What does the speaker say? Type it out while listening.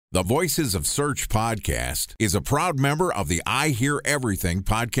The Voices of Search podcast is a proud member of the I Hear Everything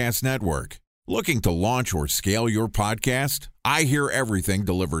podcast network. Looking to launch or scale your podcast? I Hear Everything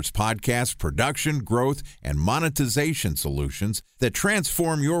delivers podcast production, growth, and monetization solutions that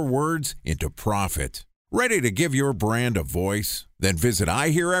transform your words into profit. Ready to give your brand a voice? Then visit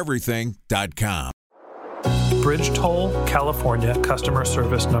iheareverything.com. Bridge toll, California, customer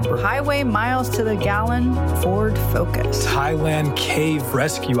service number. Highway miles to the gallon, Ford Focus. Thailand cave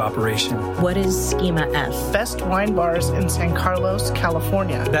rescue operation. What is Schema F? Best wine bars in San Carlos,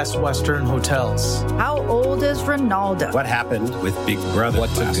 California. Best Western hotels. How old is Ronaldo? What happened with Big Brother?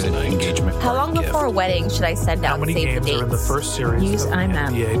 What's a good engagement? How long before a wedding should I send out How many save games the are in the dates? first series? Use IMAP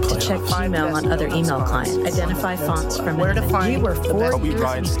NBA to check Gmail on other email clients. Identify fonts from Where to find We were the 4 best years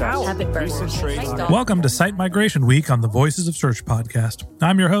wine out. Have it burned. Welcome to Site Migration Week on the Voices of Search podcast.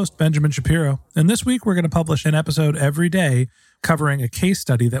 I'm your host, Benjamin Shapiro, and this week we're going to publish an episode every day covering a case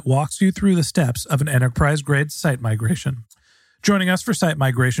study that walks you through the steps of an enterprise-grade site migration. Joining us for Site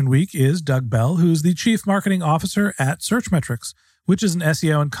Migration Week is Doug Bell, who's the Chief Marketing Officer at Searchmetrics, which is an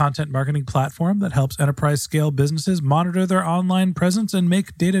SEO and content marketing platform that helps enterprise-scale businesses monitor their online presence and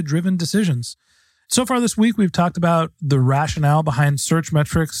make data-driven decisions. So far this week, we've talked about the rationale behind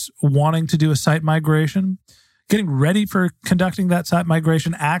Searchmetrics wanting to do a site migration, getting ready for conducting that site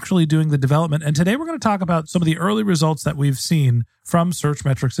migration, actually doing the development. And today we're going to talk about some of the early results that we've seen from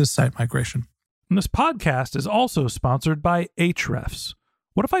Searchmetrics' site migration. And this podcast is also sponsored by Ahrefs.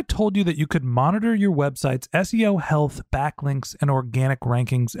 What if I told you that you could monitor your website's SEO health, backlinks, and organic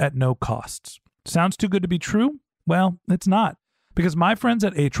rankings at no costs? Sounds too good to be true? Well, it's not, because my friends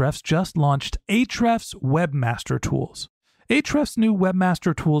at Ahrefs just launched Ahrefs Webmaster Tools. Ahrefs' new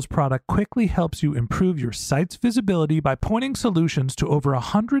Webmaster Tools product quickly helps you improve your site's visibility by pointing solutions to over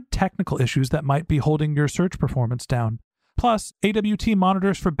 100 technical issues that might be holding your search performance down. Plus, AWT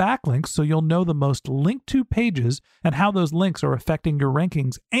monitors for backlinks so you'll know the most linked to pages and how those links are affecting your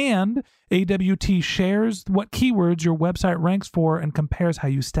rankings. And AWT shares what keywords your website ranks for and compares how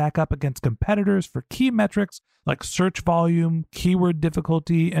you stack up against competitors for key metrics like search volume, keyword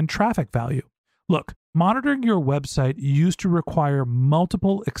difficulty, and traffic value. Look, monitoring your website used to require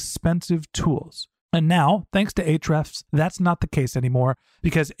multiple expensive tools. And now, thanks to Ahrefs, that's not the case anymore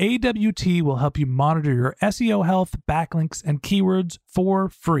because AWT will help you monitor your SEO health, backlinks, and keywords for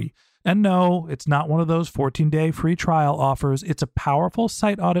free. And no, it's not one of those 14-day free trial offers. It's a powerful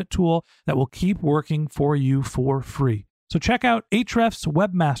site audit tool that will keep working for you for free. So check out Ahrefs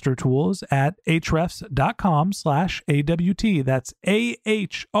Webmaster Tools at ahrefs.com/AWT. That's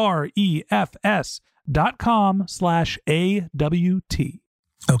ahrefs.com/AWT.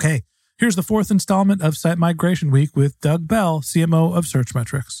 Okay, here's the fourth installment of Site Migration Week with Doug Bell, CMO of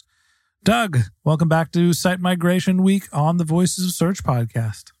Searchmetrics. Doug, welcome back to Site Migration Week on the Voices of Search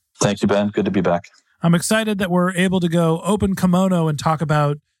podcast. Thank you, Ben. Good to be back. I'm excited that we're able to go open kimono and talk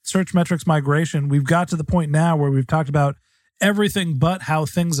about Searchmetrics migration. We've got to the point now where we've talked about everything but how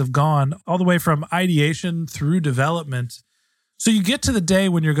things have gone, all the way from ideation through development. So you get to the day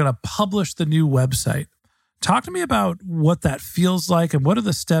when you're going to publish the new website. Talk to me about what that feels like and what are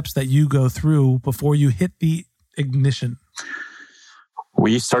the steps that you go through before you hit the ignition?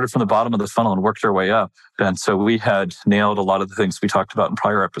 We started from the bottom of the funnel and worked our way up. And so we had nailed a lot of the things we talked about in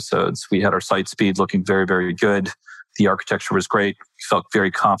prior episodes. We had our site speed looking very, very good. The architecture was great. We felt very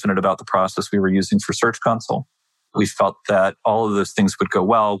confident about the process we were using for Search Console. We felt that all of those things would go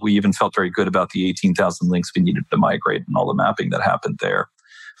well. We even felt very good about the 18,000 links we needed to migrate and all the mapping that happened there.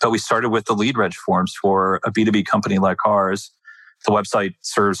 But we started with the lead reg forms for a B2B company like ours. The website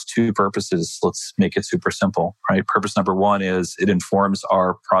serves two purposes. Let's make it super simple, right? Purpose number one is it informs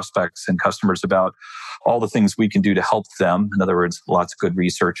our prospects and customers about all the things we can do to help them. In other words, lots of good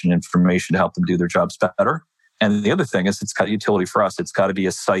research and information to help them do their jobs better. And the other thing is it's got utility for us. It's got to be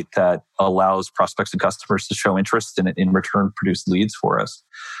a site that allows prospects and customers to show interest and in return produce leads for us.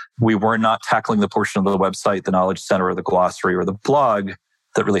 We were not tackling the portion of the website, the knowledge center or the glossary or the blog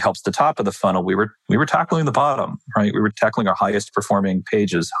that really helps the top of the funnel. We were tackling the bottom, right? We were tackling our highest performing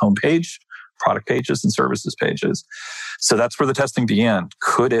pages, homepage, product pages, and services pages. So that's where the testing began.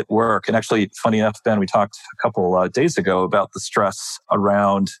 Could it work? And actually, funny enough, Ben, we talked a couple days ago about the stress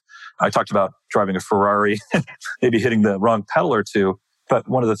around, I talked about driving a Ferrari, maybe hitting the wrong pedal or two. But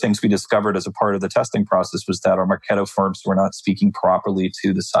one of the things we discovered as a part of the testing process was that our Marketo firms were not speaking properly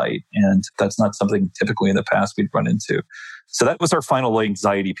to the site. And that's not something typically in the past we'd run into. So that was our final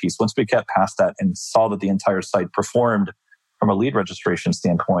anxiety piece. Once we got past that and saw that the entire site performed from a lead registration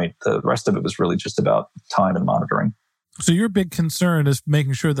standpoint, the rest of it was really just about time and monitoring. So your big concern is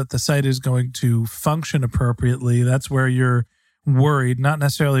making sure that the site is going to function appropriately. That's where you're worried, not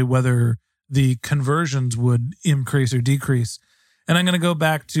necessarily whether the conversions would increase or decrease. And I'm going to go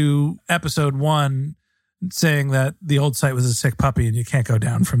back to episode 1 saying that the old site was a sick puppy and you can't go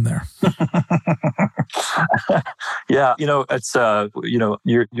down from there. Yeah, it's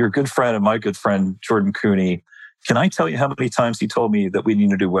your good friend and my good friend Jordan Cooney. Can I tell you how many times he told me that we need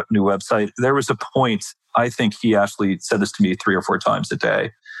to do a new website? There was a point, I think he actually said this to me 3 or 4 times a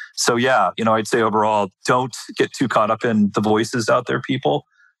day. So yeah, I'd say overall, don't get too caught up in the voices out there, people.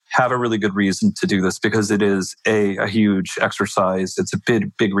 Have a really good reason to do this because it is a huge exercise. It's a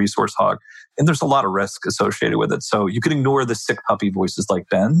big resource hog. And there's a lot of risk associated with it. So you can ignore the sick puppy voices like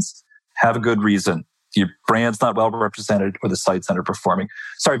Ben's. Have a good reason. Your brand's not well represented or the site's underperforming.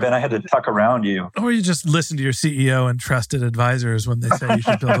 Sorry, Ben, I had to tuck around you. Or you just listen to your CEO and trusted advisors when they say you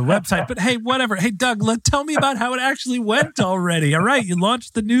should build a website. But hey, whatever. Hey, Doug, tell me about how it actually went already. All right, you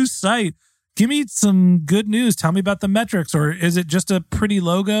launched the new site. Give me some good news. Tell me about the metrics. Or is it just a pretty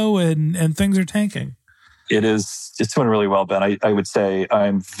logo and things are tanking? It's doing really well, Ben. I would say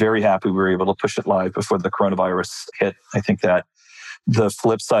I'm very happy we were able to push it live before the coronavirus hit. I think that the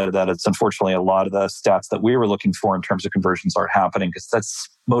flip side of that is unfortunately a lot of the stats that we were looking for in terms of conversions aren't happening because that's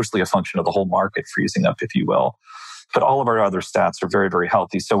mostly a function of the whole market freezing up, if you will. But all of our other stats are very, very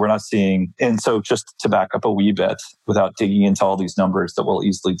healthy. So we're not seeing, and so just to back up a wee bit without digging into all these numbers that we'll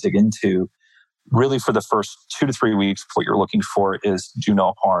easily dig into, really for the first 2 to 3 weeks, what you're looking for is do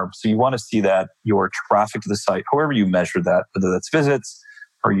no harm. So you want to see that your traffic to the site, however you measure that, whether that's visits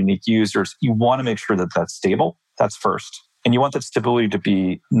or unique users, you want to make sure that that's stable. That's first. And you want that stability to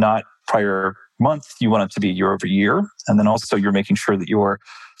be not prior month, you want it to be year over year. And then also you're making sure that you're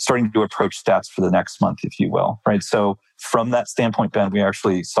starting to approach stats for the next month, if you will, right? So from that standpoint, Ben, we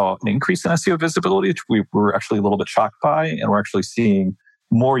actually saw an increase in SEO visibility, which we were actually a little bit shocked by, and we're actually seeing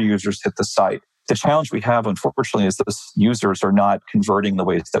more users hit the site. The challenge we have, unfortunately, is that users are not converting the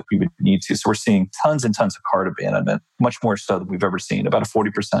ways that we would need to. So we're seeing tons and tons of cart abandonment, much more so than we've ever seen, about a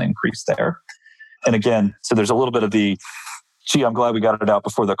 40% increase there. And again, so there's a little bit of the, I'm glad we got it out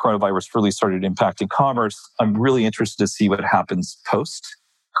before the coronavirus really started impacting commerce. I'm really interested to see what happens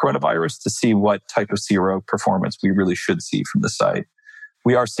post-coronavirus to see what type of CRO performance we really should see from the site.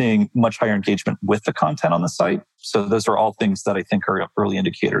 We are seeing much higher engagement with the content on the site. So those are all things that I think are early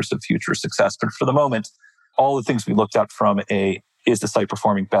indicators of future success. But for the moment, all the things we looked at from is the site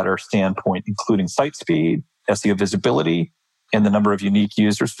performing better standpoint, including site speed, SEO visibility, and the number of unique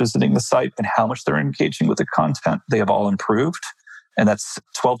users visiting the site and how much they're engaging with the content, they have all improved. And that's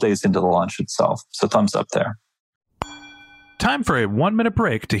 12 days into the launch itself. So thumbs up there. Time for a 1-minute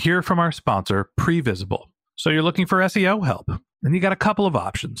break to hear from our sponsor, Previsible. So you're looking for SEO help, and you got a couple of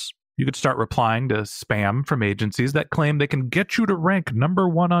options. You could start replying to spam from agencies that claim they can get you to rank number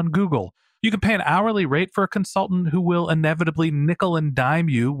 1 on Google. You can pay an hourly rate for a consultant who will inevitably nickel and dime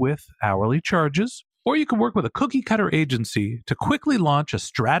you with hourly charges. Or you can work with a cookie-cutter agency to quickly launch a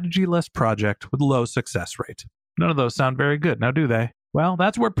strategy-less project with low success rate. None of those sound very good, now do they? Well,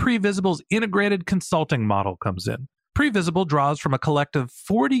 that's where Previsible's integrated consulting model comes in. Previsible draws from a collective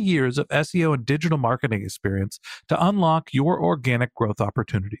 40 years of SEO and digital marketing experience to unlock your organic growth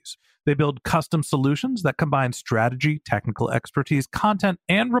opportunities. They build custom solutions that combine strategy, technical expertise, content,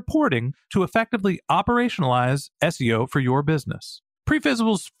 and reporting to effectively operationalize SEO for your business.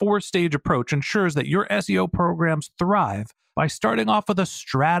 Previsible's 4-stage approach ensures that your SEO programs thrive by starting off with a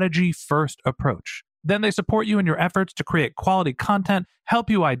strategy-first approach. Then they support you in your efforts to create quality content, help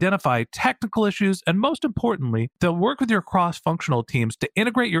you identify technical issues, and most importantly, they'll work with your cross-functional teams to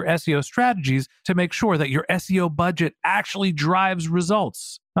integrate your SEO strategies to make sure that your SEO budget actually drives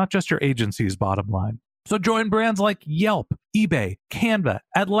results, not just your agency's bottom line. So join brands like Yelp, eBay, Canva,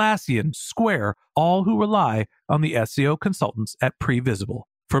 Atlassian, Square, all who rely on the SEO consultants at Previsible.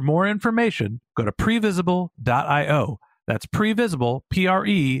 For more information, go to previsible.io. That's Previsible,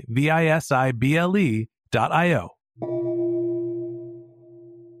 Previsible.io.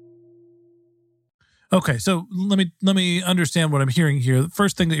 Okay, so let me understand what I'm hearing here. The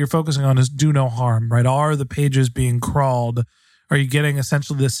first thing that you're focusing on is do no harm, right? Are the pages being crawled? Are you getting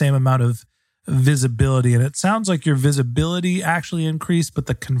essentially the same amount of visibility? And it sounds like your visibility actually increased, but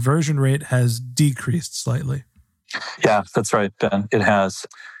the conversion rate has decreased slightly. Yeah, that's right, Ben. It has.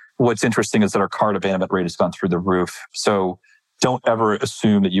 What's interesting is that our cart abandonment rate has gone through the roof. So don't ever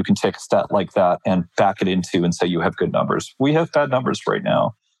assume that you can take a stat like that and back it into and say you have good numbers. We have bad numbers right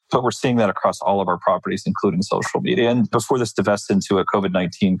now, but we're seeing that across all of our properties, including social media. And before this divests into a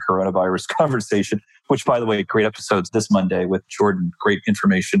COVID-19 coronavirus conversation, which, by the way, great episodes this Monday with Jordan, great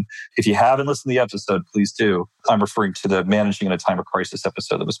information. If you haven't listened to the episode, please do. I'm referring to the Managing in a Time of Crisis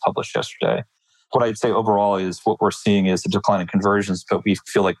episode that was published yesterday. what I'd say overall is what we're seeing is a decline in conversions, but we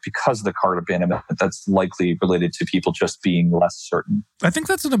feel like because of the cart abandonment, that's likely related to people just being less certain. I think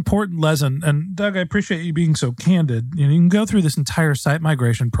that's an important lesson. And Doug, I appreciate you being so candid. You can go through this entire site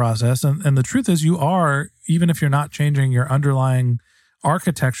migration process. And the truth is you are, even if you're not changing your underlying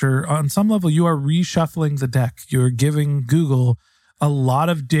architecture, on some level, you are reshuffling the deck. You're giving Google a lot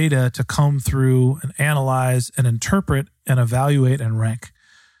of data to comb through and analyze and interpret and evaluate and rank.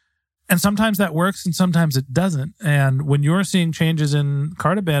 And sometimes that works and sometimes it doesn't. And when you're seeing changes in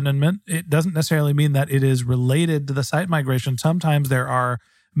cart abandonment, it doesn't necessarily mean that it is related to the site migration. Sometimes there are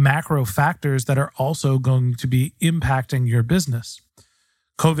macro factors that are also going to be impacting your business.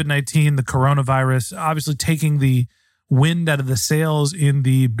 COVID-19, the coronavirus, obviously taking the wind out of the sails in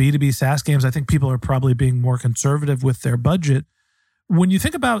the B2B SaaS games. I think people are probably being more conservative with their budget. When you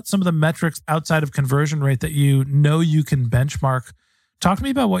think about some of the metrics outside of conversion rate that you know you can benchmark, talk to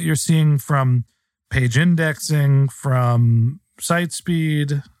me about what you're seeing from page indexing, from site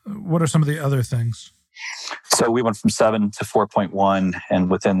speed. What are some of the other things? So we went from 7 to 4.1, and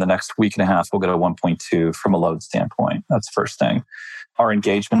within the next week and a half, we'll get a 1.2 from a load standpoint. That's the first thing. Our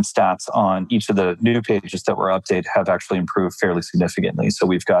engagement stats on each of the new pages that were updated have actually improved fairly significantly. So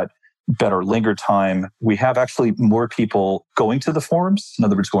we've got better linger time. We have actually more people going to the forums, in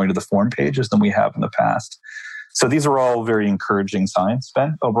other words, going to the forum pages than we have in the past. So these are all very encouraging signs,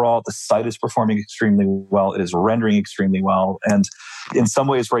 Ben. Overall, the site is performing extremely well. It is rendering extremely well. And in some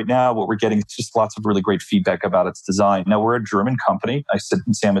ways right now, what we're getting is just lots of really great feedback about its design. Now, we're a German company. I sit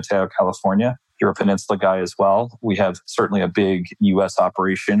in San Mateo, California. You're a Peninsula guy as well. We have certainly a big US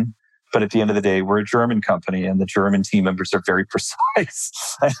operation. But at the end of the day, we're a German company, and the German team members are very precise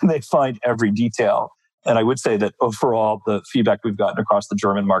and they find every detail. And I would say that overall, the feedback we've gotten across the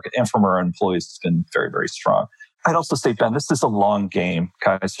German market and from our employees has been very, very strong. I'd also say, Ben, this is a long game,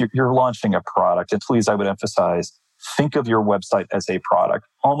 guys. You're launching a product. And please, I would emphasize, think of your website as a product,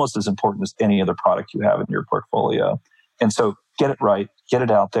 almost as important as any other product you have in your portfolio. And so get it right, get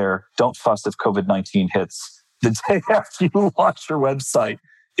it out there. Don't fuss if COVID-19 hits the day after you launch your website.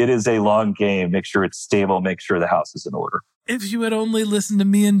 It is a long game. Make sure it's stable. Make sure the house is in order. If you had only listened to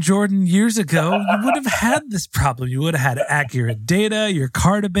me and Jordan years ago, you would have had this problem. You would have had accurate data. Your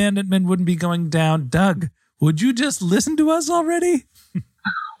cart abandonment wouldn't be going down. Doug, would you just listen to us already?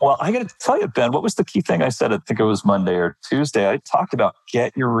 Well, I got to tell you, Ben, what was the key thing I said? I think it was Monday or Tuesday. I talked about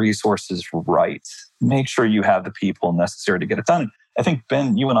get your resources right. Make sure you have the people necessary to get it done. I think,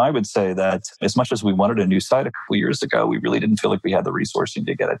 Ben, you and I would say that as much as we wanted a new site a couple of years ago, we really didn't feel like we had the resourcing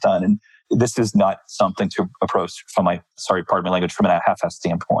to get it done. And this is not something to approach from pardon my language, from an half-ass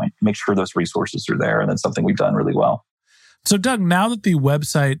standpoint. Make sure those resources are there. And that's something we've done really well. So, Doug, now that the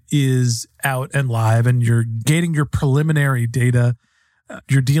website is out and live and you're getting your preliminary data,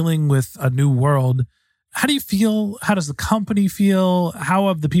 you're dealing with a new world, how do you feel? How does the company feel? How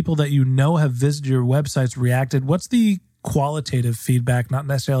have the people that you know have visited your websites reacted? What's the qualitative feedback, not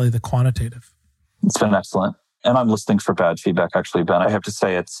necessarily the quantitative? It's been excellent. And I'm listening for bad feedback, actually, Ben. I have to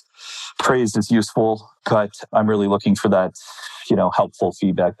say praise is useful, but I'm really looking for that, helpful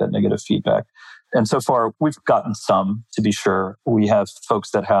feedback, that negative feedback. And so far, we've gotten some, to be sure. We have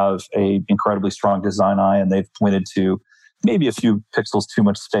folks that have a incredibly strong design eye, and they've pointed to maybe a few pixels too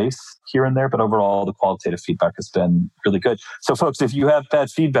much space here and there, but overall, the qualitative feedback has been really good. So folks, if you have bad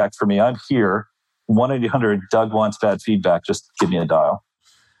feedback for me, I'm here. 1-800-DOUG wants bad feedback. Just give me a dial.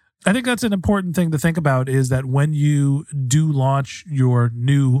 I think that's an important thing to think about, is that when you do launch your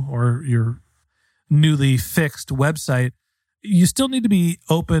new or your newly fixed website, you still need to be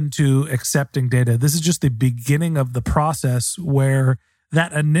open to accepting data. This is just the beginning of the process where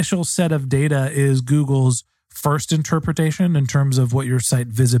that initial set of data is Google's first interpretation in terms of what your site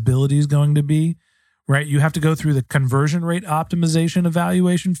visibility is going to be, right? You have to go through the conversion rate optimization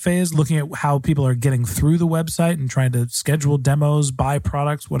evaluation phase, looking at how people are getting through the website and trying to schedule demos, buy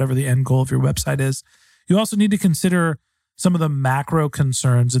products, whatever the end goal of your website is. You also need to consider some of the macro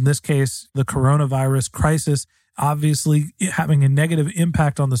concerns. In this case, the coronavirus crisis obviously having a negative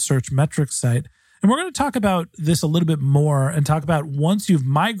impact on the Searchmetrics site. And we're going to talk about this a little bit more and talk about, once you've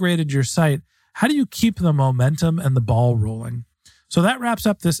migrated your site, how do you keep the momentum and the ball rolling? So that wraps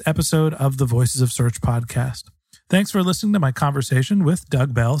up this episode of the Voices of Search podcast. Thanks for listening to my conversation with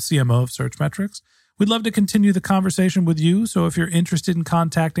Doug Bell, CMO of Searchmetrics. We'd love to continue the conversation with you. So if you're interested in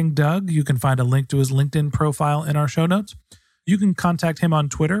contacting Doug, you can find a link to his LinkedIn profile in our show notes. You can contact him on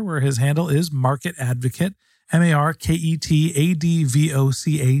Twitter, where his handle is Market Advocate,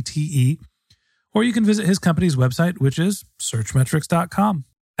 MarketAdvocate. Or you can visit his company's website, which is searchmetrics.com.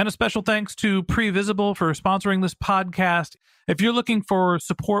 And a special thanks to Previsible for sponsoring this podcast. If you're looking for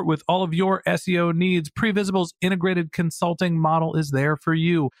support with all of your SEO needs, Previsible's integrated consulting model is there for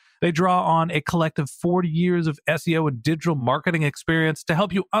you. They draw on a collective 40 years of SEO and digital marketing experience to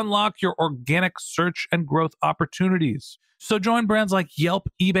help you unlock your organic search and growth opportunities. So join brands like Yelp,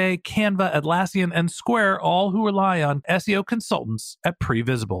 eBay, Canva, Atlassian, and Square, all who rely on SEO consultants at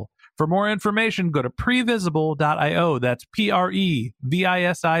Previsible. For more information, go to previsible.io. That's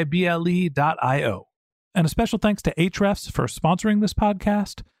previsible.io. And a special thanks to Ahrefs for sponsoring this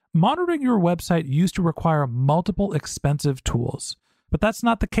podcast. Monitoring your website used to require multiple expensive tools, but that's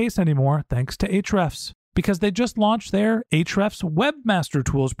not the case anymore thanks to Ahrefs, because they just launched their Ahrefs Webmaster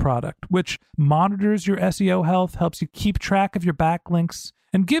Tools product, which monitors your SEO health, helps you keep track of your backlinks,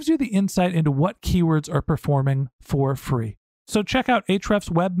 and gives you the insight into what keywords are performing for free. So check out Ahrefs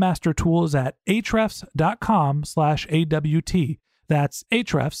Webmaster Tools at ahrefs.com/AWT. That's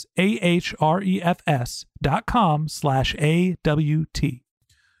Ahrefs, AHREFS.com/AWT.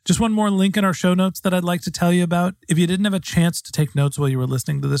 Just one more link in our show notes that I'd like to tell you about. If you didn't have a chance to take notes while you were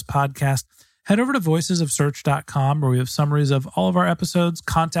listening to this podcast, head over to voicesofsearch.com, where we have summaries of all of our episodes,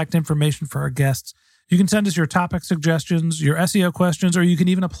 contact information for our guests. You can send us your topic suggestions, your SEO questions, or you can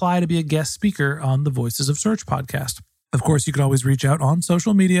even apply to be a guest speaker on the Voices of Search podcast. Of course, you can always reach out on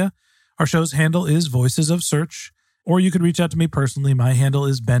social media. Our show's handle is Voices of Search, or you could reach out to me personally. My handle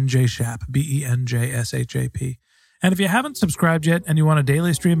is Ben J. Shap, BenJShap. And if you haven't subscribed yet and you want a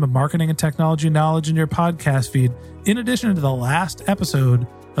daily stream of marketing and technology knowledge in your podcast feed, in addition to the last episode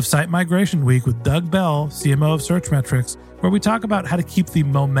of Site Migration Week with Doug Bell, CMO of Searchmetrics, where we talk about how to keep the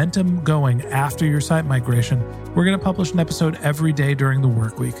momentum going after your site migration, we're going to publish an episode every day during the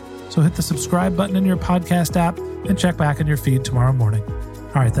work week. So hit the subscribe button in your podcast app and check back in your feed tomorrow morning.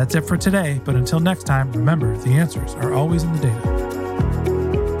 All right, that's it for today. But until next time, remember, the answers are always in the data.